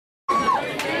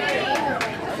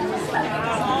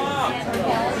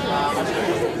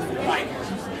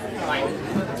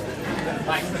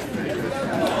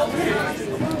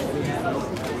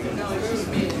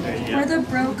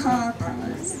car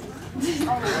parts. You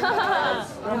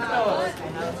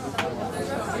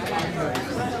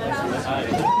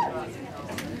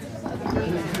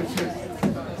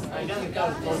guys can come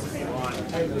as close as you want.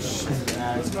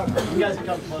 You guys can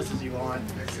come as close as you want.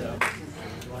 So,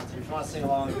 if you want to sing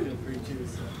along, feel free to.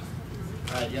 So.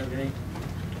 All right, you have ready?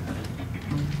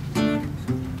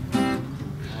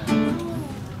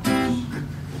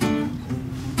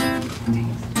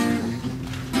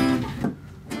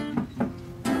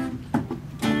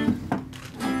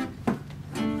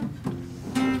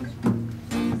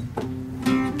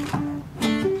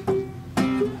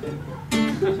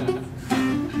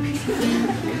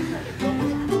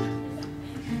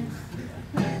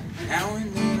 Now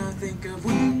and then I think of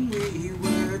when we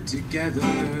were together,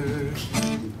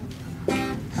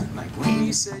 like when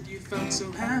you said you felt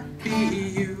so happy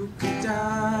you could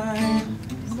die.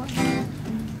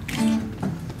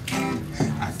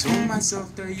 I told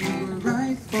myself that you were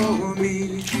right for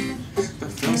me,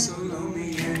 but felt so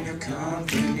lonely in your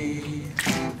company.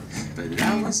 But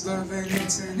that was love and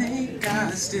it's an ache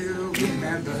I still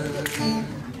remember.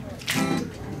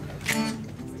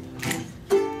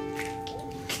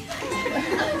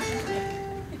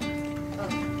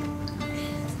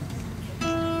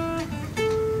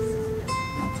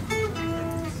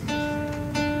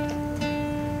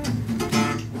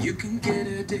 You can get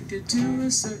addicted to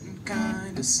a certain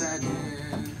kind of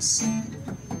sadness,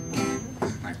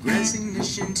 like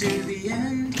resignation to the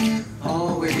end,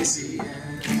 always the end.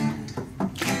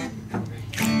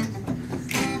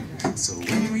 So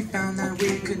when we found that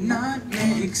we could not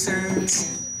make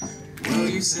sense, well,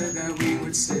 you said that we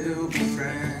would still be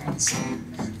friends.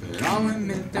 But I'll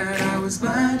admit that I was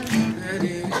glad that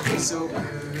it was over.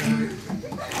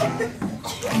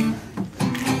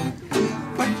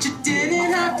 But you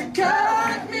didn't have to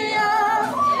cut me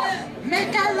off,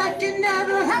 make out like it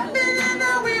never happened and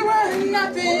that we were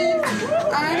nothing.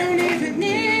 I don't even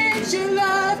need your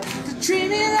love to treat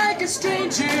me like a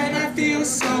stranger, and I feel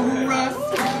so rough.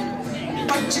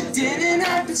 But you didn't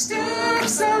have to stoop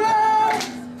so low,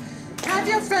 have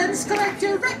your friends collect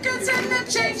your records and then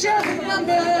change your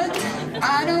number.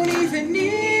 I don't even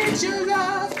need your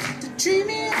love to treat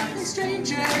me like a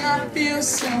stranger, and I feel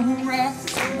so rough.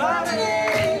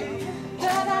 Somebody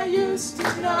that I used to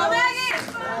know.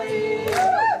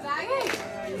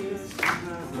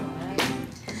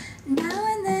 Now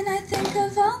and then I think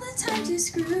of all the times you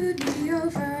screwed me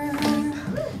over,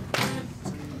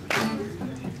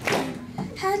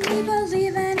 had me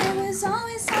believing it was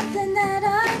always something that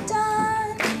I'd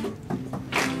done.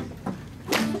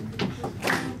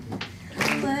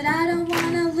 But I don't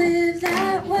want to live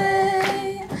that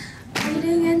way,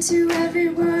 reading into every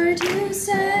word you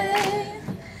say.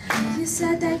 You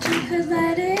said that you could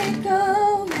let it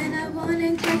go, and I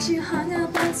wouldn't get you hung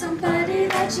up on somebody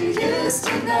that you used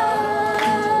to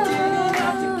know. Didn't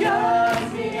have to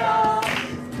cut me off,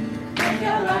 make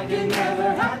out like it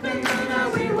never happened and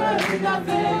that we were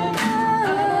nothing.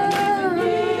 I don't even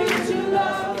need your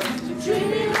love to treat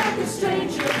me like a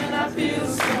stranger, and I feel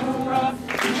so rough.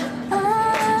 But you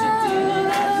didn't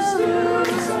have to stoop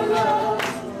so low,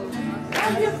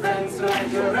 have your friends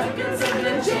like your records and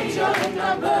then change your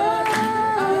number.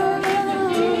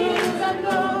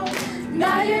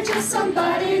 Now you're just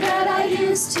somebody that I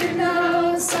used to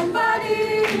know,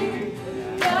 somebody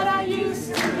that I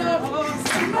used to know,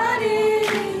 somebody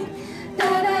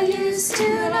that I used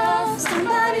to know,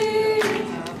 somebody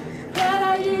that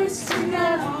I used to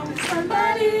know,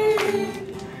 somebody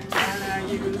that I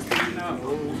used to know.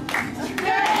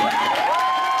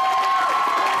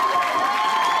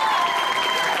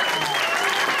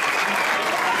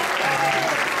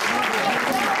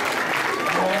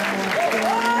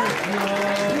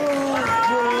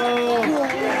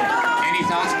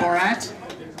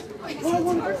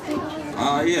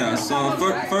 Yeah, so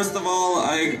first of all,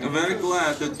 I'm very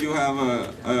glad that you have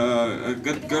a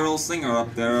good girl singer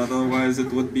up there, otherwise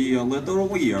it would be a little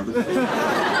weird.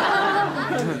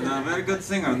 A very good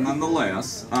singer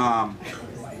nonetheless.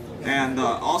 And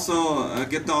also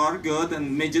guitar, good,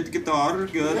 and midget guitar,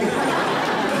 good.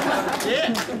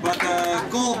 But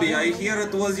Colby, I hear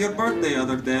it was your birthday the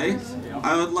other day.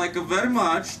 I would like very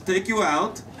much take you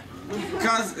out,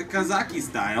 Kazaki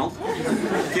style,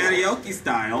 karaoke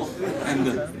style, and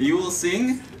you will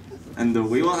sing, and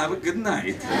we will have a good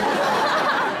night.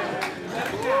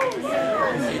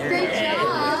 Great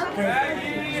job!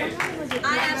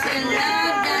 I absolutely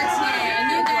love that singing.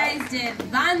 You guys did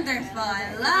wonderful.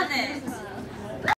 I love it.